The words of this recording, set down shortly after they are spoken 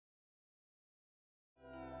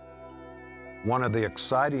One of the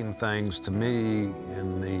exciting things to me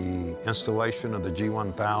in the installation of the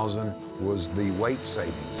G1000 was the weight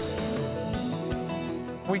savings.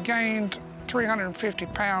 We gained 350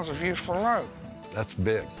 pounds of useful load. That's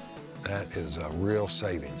big. That is a real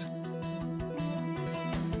savings.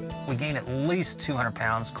 We gained at least 200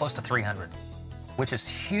 pounds, close to 300, which is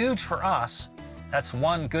huge for us. That's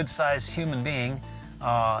one good-sized human being,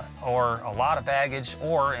 or a lot of baggage,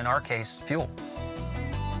 or in our case, fuel.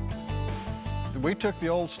 We took the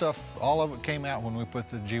old stuff, all of it came out when we put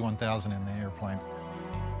the G1000 in the airplane.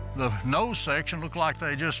 The nose section looked like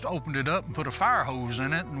they just opened it up and put a fire hose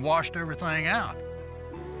in it and washed everything out.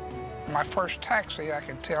 My first taxi, I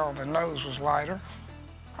could tell the nose was lighter.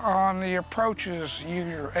 On the approaches,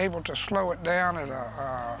 you're able to slow it down at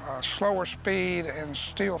a slower speed and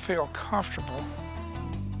still feel comfortable.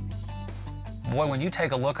 Boy, when you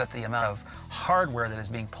take a look at the amount of hardware that is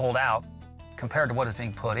being pulled out compared to what is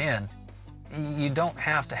being put in, you don't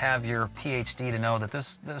have to have your PhD to know that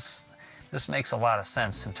this makes a lot of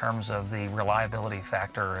sense in terms of the reliability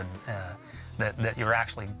factor and that you're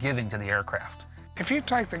actually giving to the aircraft. If you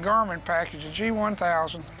take the Garmin package, the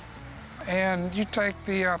G1000, and you take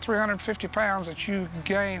the 350 pounds that you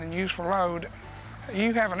gain in useful load,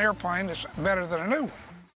 you have an airplane that's better than a new one.